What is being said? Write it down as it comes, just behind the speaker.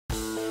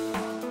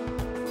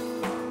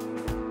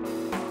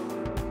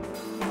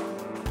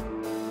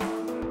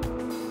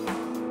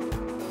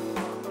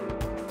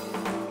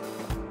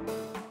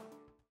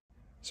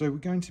So we're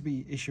going to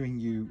be issuing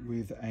you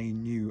with a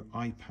new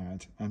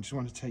iPad, and just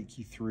want to take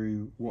you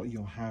through what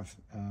you'll have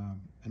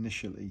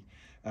initially.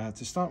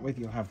 To start with,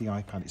 you'll have the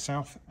iPad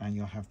itself, and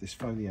you'll have this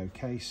folio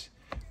case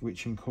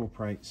which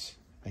incorporates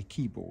a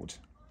keyboard.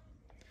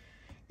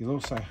 You'll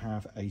also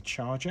have a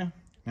charger.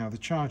 Now the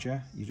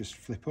charger you just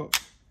flip up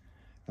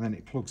and then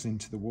it plugs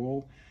into the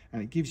wall,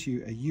 and it gives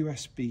you a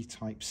USB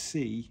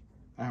Type-C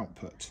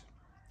output.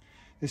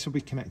 This will be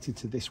connected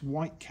to this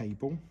white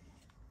cable,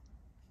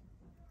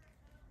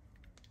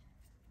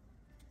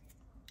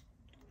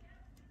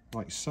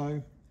 like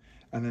so,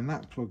 and then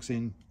that plugs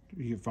in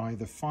via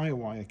the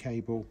Firewire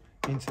cable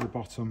into the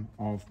bottom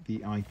of the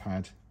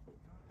iPad,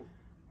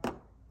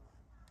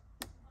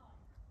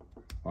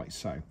 like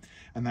so,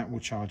 and that will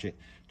charge it.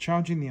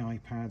 Charging the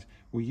iPad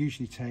will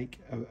usually take,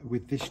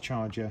 with this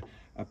charger,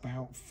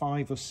 about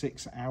 5 or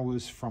 6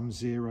 hours from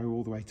 0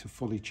 all the way to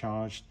fully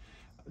charged,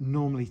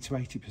 normally to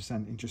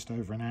 80% in just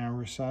over an hour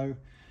or so,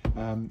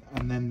 and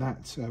then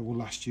that will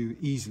last you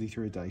easily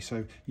through a day.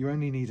 So you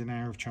only need an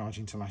hour of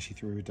charging to last you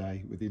through a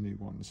day with your new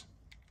ones.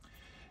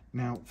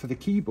 Now for the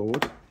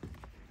keyboard,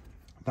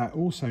 that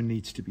also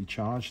needs to be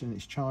charged, and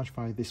it's charged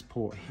by this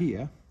port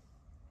here,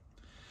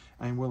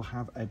 and we'll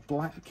have a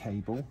black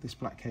cable, this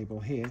black cable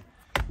here,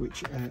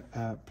 which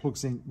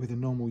plugs in with a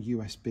normal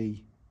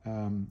USB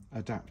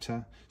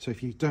adapter. So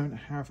if you don't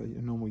have a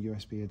normal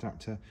USB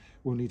adapter,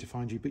 we'll need to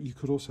find you, but you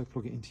could also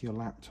plug it into your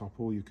laptop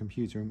or your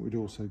computer, and it would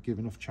also give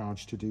enough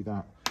charge to do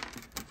that.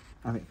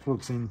 And it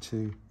plugs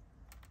into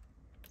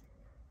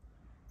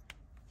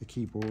the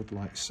keyboard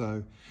like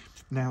so.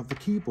 Now the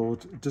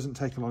keyboard doesn't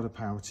take a lot of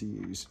power to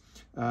use,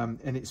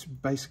 and it's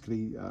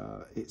basically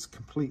it's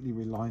completely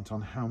reliant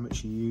on how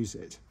much you use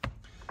it.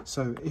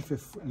 So if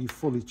you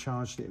fully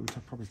charged it, it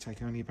would probably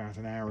take only about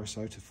an hour or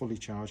so to fully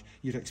charge.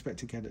 You'd expect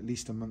to get at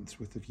least a month's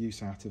worth of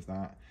use out of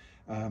that,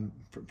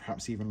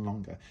 perhaps even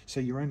longer. So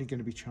you're only going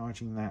to be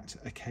charging that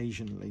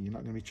occasionally. You're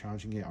not going to be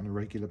charging it on a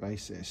regular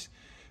basis.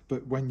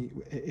 But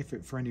if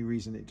for any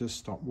reason it does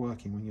stop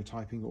working when you're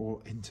typing,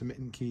 or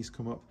intermittent keys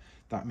come up,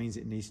 that means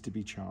it needs to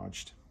be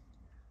charged.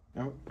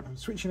 Now I'm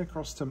switching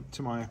across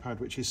to my iPad,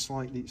 which is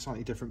slightly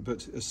different,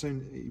 but as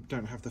soon you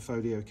don't have the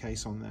folio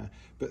case on there,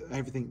 but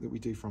everything that we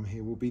do from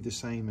here will be the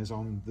same as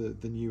on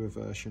the newer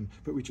version,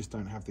 but we just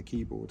don't have the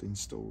keyboard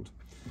installed.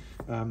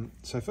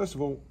 So first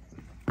of all,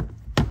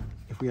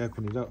 if we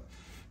open it up,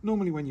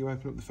 normally when you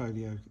open up the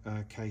folio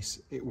case,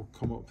 it will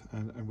come up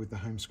and with the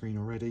home screen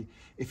already.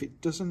 If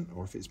it doesn't,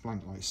 or if it's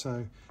blank like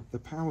so, the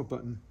power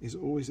button is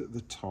always at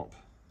the top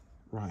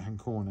right hand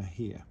corner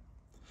here.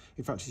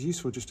 In fact, it's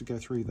useful just to go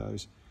through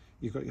those.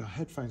 You've got your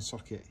headphone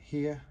socket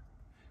here,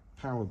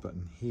 power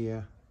button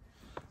here.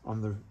 On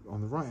the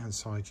right hand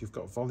side, you've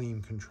got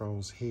volume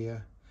controls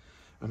here,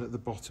 and at the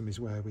bottom is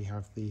where we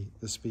have the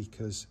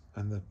speakers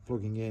and the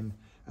plugging in,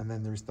 and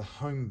then there is the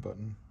home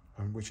button,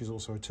 which is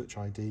also a Touch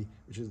ID,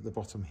 which is at the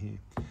bottom here.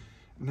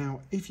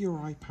 Now, if your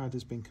iPad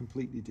has been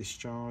completely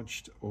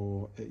discharged,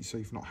 or so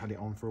you've not had it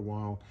on for a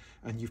while,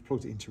 and you've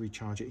plugged it in to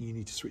recharge it, and you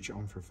need to switch it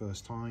on for a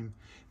first time,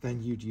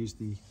 then you'd use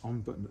the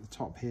on button at the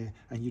top here,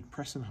 and you'd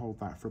press and hold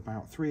that for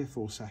about 3 or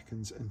 4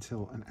 seconds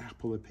until an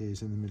apple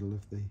appears in the middle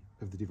of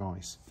the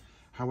device.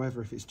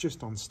 However, if it's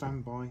just on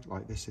standby,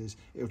 like this is,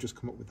 it'll just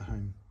come up with the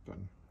home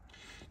button.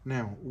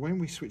 Now, when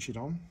we switch it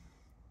on,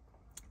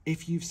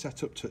 if you've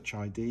set up Touch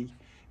ID,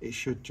 it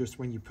should just,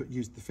 when you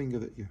use the finger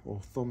or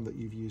thumb that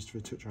you've used for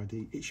Touch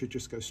ID, it should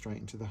just go straight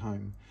into the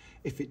home.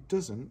 If it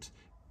doesn't,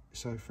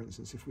 so for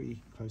instance, if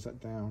we close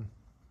that down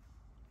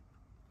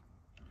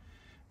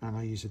and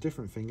I use a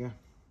different finger,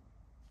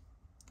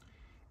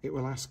 it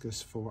will ask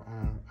us for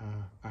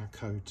our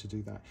code to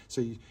do that.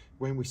 So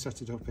when we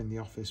set it up in the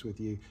office with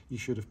you, you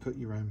should have put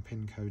your own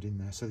PIN code in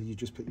there. So you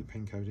just put your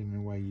PIN code in and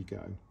away you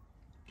go.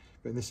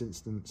 But in this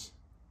instance,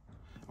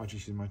 I'll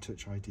just use my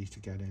Touch ID to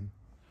get in.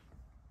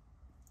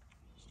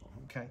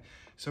 Okay,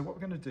 so what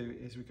we're going to do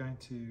is we're going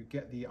to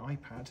get the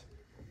iPad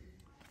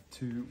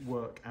to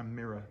work and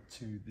mirror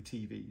to the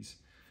TVs.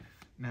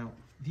 Now,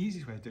 the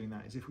easiest way of doing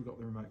that is if we've got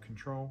the remote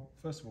control.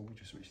 First of all, we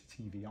just switch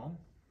the TV on.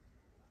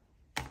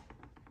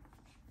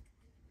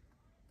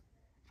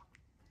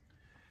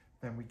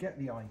 Then we get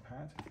the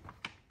iPad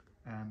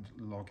and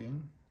log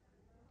in.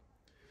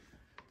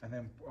 And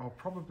then I'll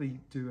probably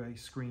do a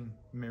screen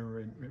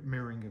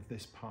mirroring of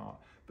this part,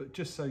 but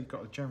just so you've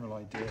got a general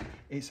idea,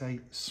 it's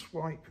a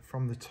swipe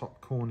from the top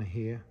corner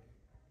here,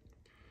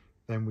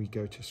 then we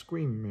go to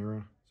screen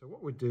mirror. So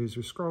what we'll do is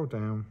we'll scroll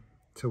down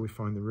till we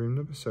find the room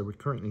number. So we're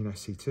currently in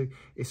SC2.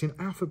 It's in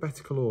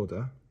alphabetical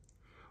order,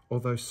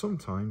 although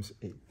sometimes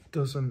it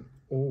doesn't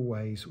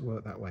always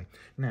work that way.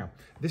 Now,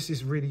 this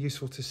is really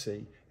useful to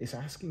see. It's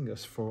asking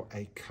us for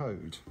a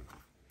code.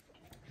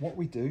 What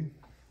we do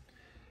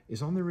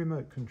is on the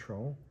remote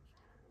control,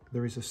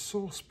 there is a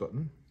source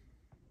button.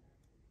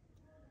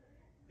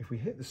 If we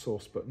hit the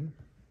source button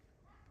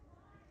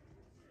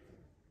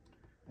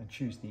and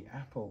choose the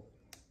Apple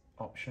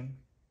option,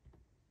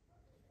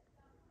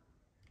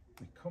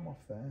 we come off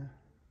there.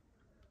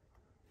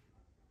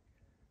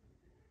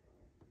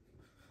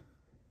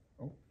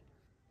 Oh,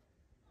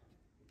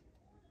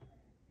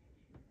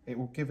 it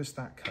will give us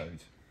that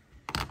code.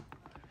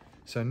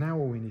 So now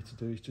all we need to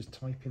do is just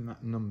type in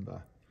that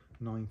number,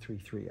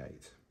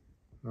 9338.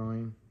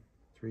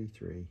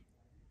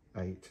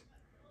 9338.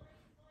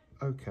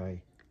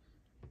 OK.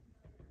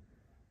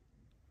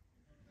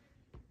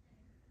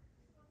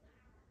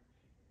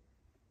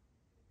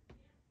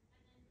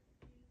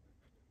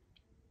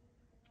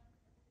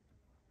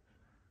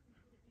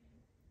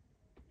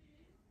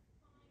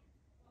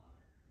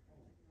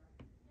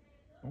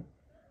 Oh,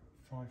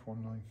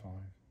 5195.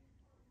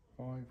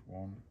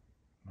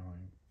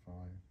 5195.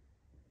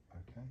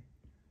 OK.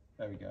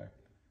 There we go.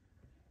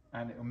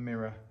 And it'll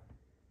mirror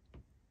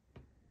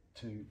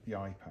to the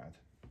iPad.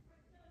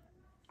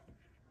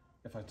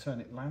 If I turn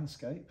it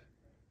landscape,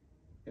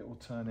 it will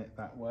turn it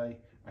that way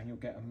and you'll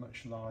get a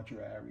much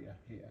larger area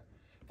here.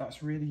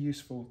 That's really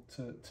useful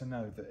to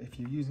know that if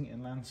you're using it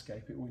in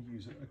landscape, it will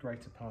use a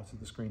greater part of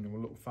the screen and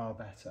will look far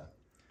better.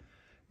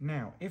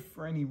 Now, if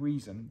for any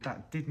reason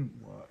that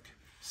didn't work,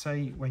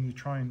 say when you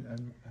try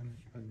and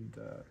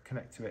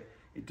connect to it,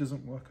 it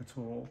doesn't work at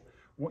all,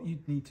 what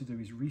you'd need to do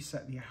is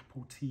reset the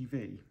Apple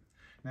TV.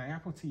 Now,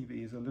 Apple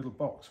TV is a little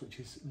box which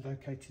is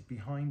located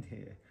behind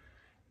here,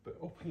 but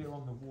up here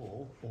on the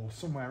wall or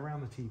somewhere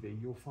around the TV,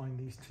 you'll find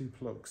these two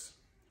plugs.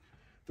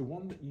 The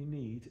one that you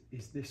need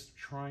is this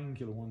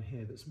triangular one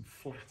here that's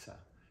flatter.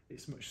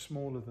 It's much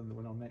smaller than the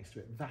one on next to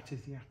it. That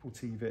is the Apple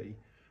TV.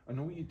 And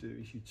all you do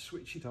is you'd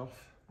switch it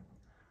off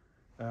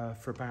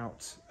for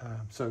about,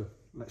 so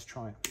let's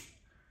try it.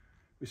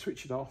 We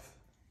switch it off,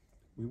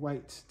 we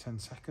wait 10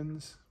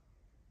 seconds.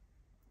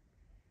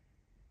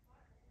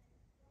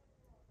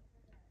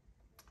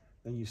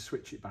 Then you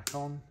switch it back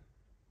on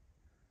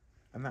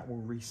and that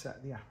will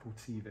reset the Apple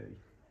TV.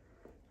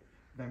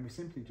 Then we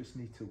simply just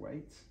need to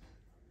wait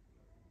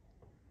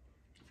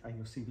and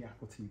you'll see the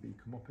Apple TV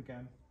come up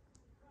again.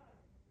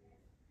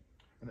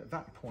 And at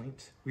that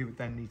point, we would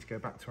then need to go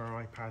back to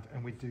our iPad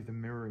and we'd do the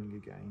mirroring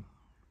again.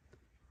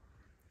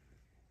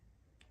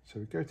 So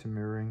we go to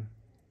mirroring,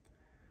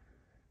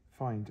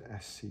 find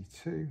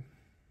SC2,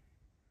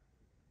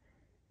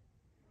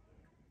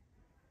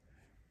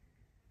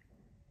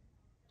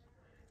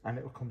 and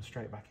it will come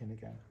straight back in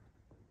again.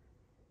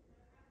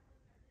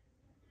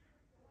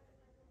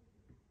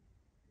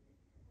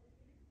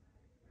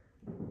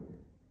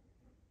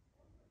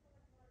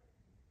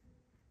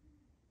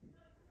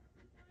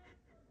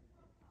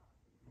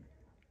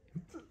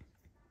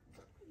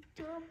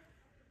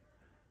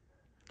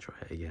 Try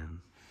it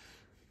again.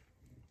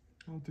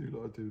 I do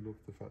love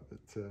the fact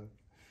that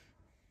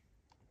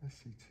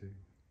SC2.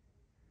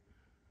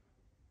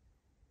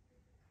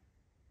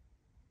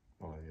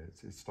 Oh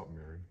yeah, it's stopped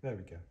mirroring. There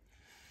we go.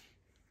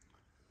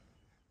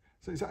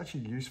 So it's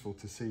actually useful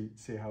to see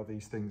how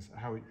these things,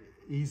 how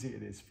easy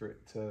it is for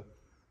it to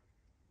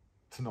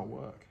not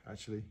work.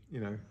 Actually, you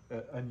know,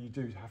 and you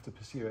do have to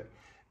pursue it.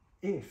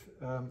 If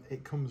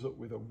it comes up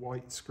with a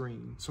white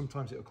screen,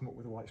 sometimes it'll come up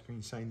with a white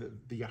screen saying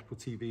that the Apple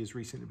TV has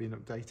recently been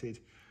updated.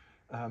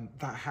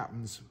 That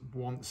happens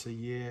once a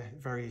year,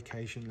 very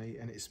occasionally,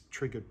 and it's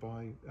triggered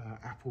by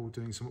Apple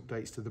doing some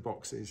updates to the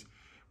boxes.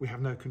 We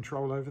have no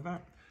control over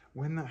that.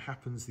 When that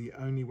happens, the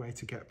only way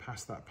to get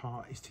past that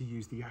part is to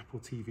use the Apple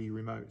TV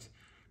remote.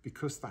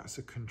 Because that's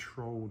a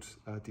controlled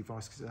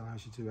device, because it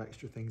allows you to do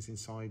extra things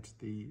inside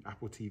the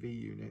Apple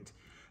TV unit,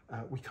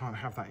 we can't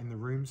have that in the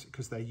rooms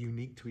because they're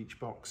unique to each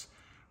box.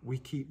 We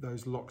keep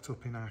those locked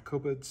up in our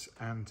cupboards,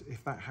 and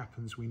if that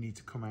happens, we need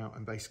to come out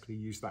and basically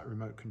use that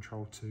remote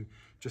control to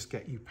just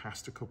get you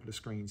past a couple of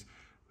screens.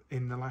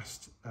 In the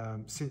last,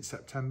 since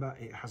September,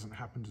 it hasn't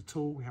happened at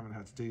all. We haven't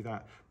had to do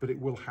that, but it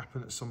will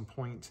happen at some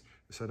point,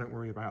 so don't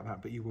worry about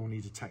that, but you will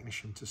need a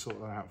technician to sort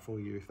that out for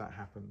you if that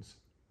happens.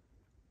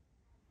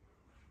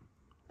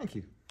 Thank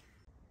you.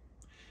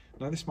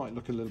 Now this might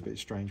look a little bit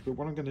strange, but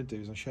what I'm going to do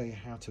is I'll show you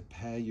how to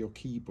pair your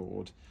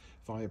keyboard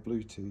via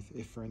Bluetooth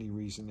if for any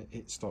reason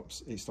it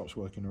stops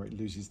working or it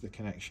loses the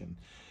connection.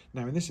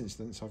 Now in this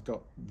instance I've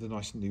got the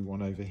nice new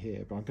one over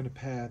here, but I'm going to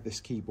pair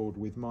this keyboard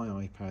with my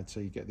iPad so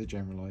you get the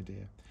general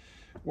idea.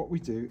 What we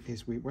do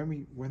is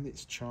when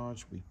it's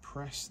charged, we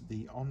press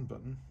the on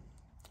button,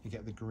 you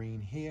get the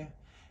green here,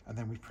 and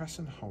then we press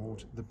and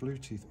hold the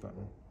Bluetooth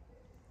button.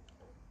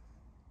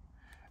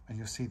 And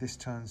you'll see this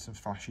turns and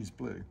flashes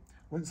blue.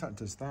 Once that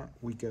does that,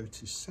 we go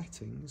to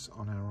settings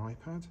on our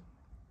iPad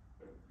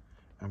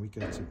and we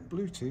go to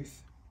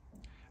Bluetooth,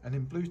 and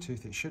in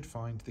Bluetooth it should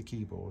find the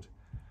keyboard.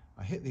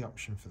 I hit the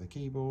option for the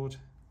keyboard,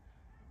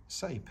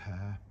 say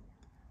pair,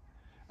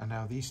 and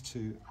now these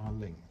two are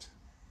linked.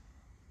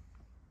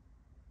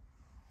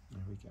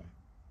 There we go.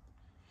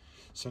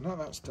 So now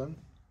that's done,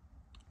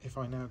 if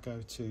I now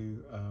go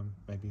to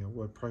maybe a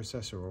word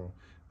processor or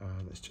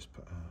let's just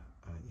put,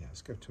 yeah,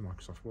 let's go to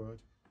Microsoft Word.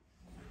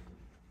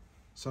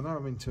 So now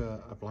I'm into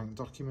a blank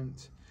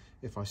document.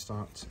 If I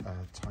start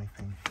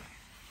typing,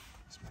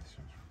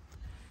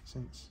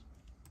 since,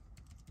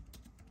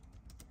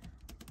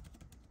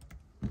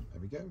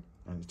 there we go,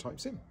 and it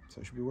types in,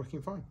 so it should be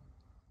working fine.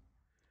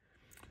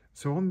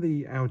 So on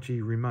the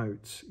LG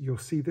remote, you'll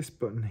see this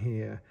button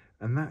here,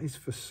 and that is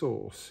for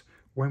source.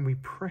 When we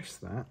press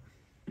that,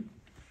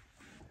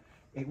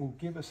 it will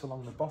give us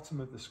along the bottom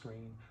of the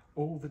screen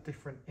all the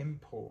different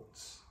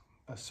imports,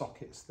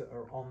 sockets that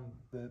are on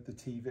the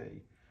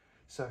TV.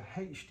 So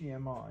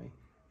HDMI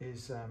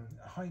is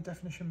high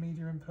definition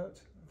media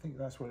input. I think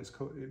that's what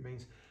it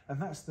means.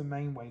 And that's the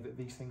main way that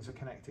these things are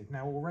connected.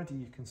 Now already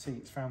you can see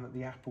it's found that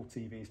the Apple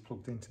TV is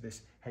plugged into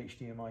this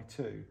HDMI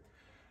 2.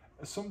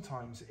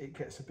 Sometimes it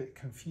gets a bit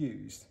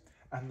confused,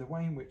 and the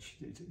way in which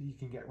you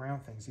can get around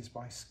things is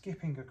by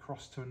skipping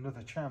across to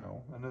another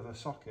channel, another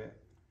socket,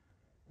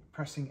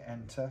 pressing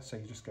enter, so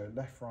you just go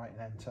left, right and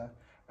enter,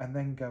 and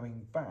then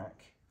going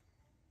back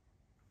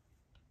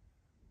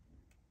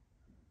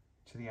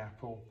to the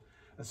Apple.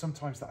 And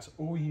sometimes that's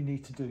all you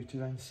need to do to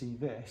then see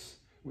this,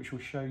 which will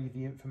show you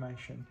the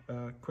information.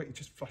 Quick, it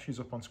just flashes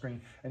up on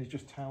screen and it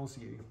just tells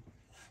you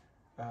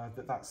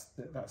that's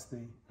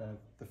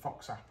the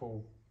Fox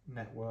Apple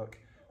network,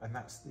 and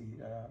that's the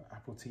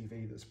Apple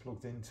TV that's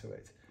plugged into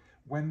it.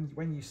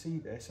 When you see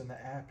this and the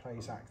AirPlay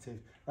is active,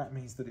 that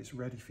means that it's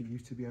ready for you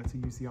to be able to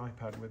use the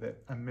iPad with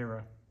it and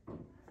mirror.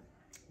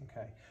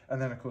 Okay,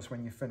 and then of course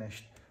when you're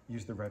finished,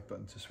 use the red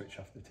button to switch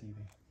off the TV.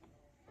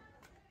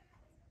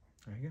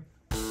 There you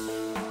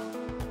go.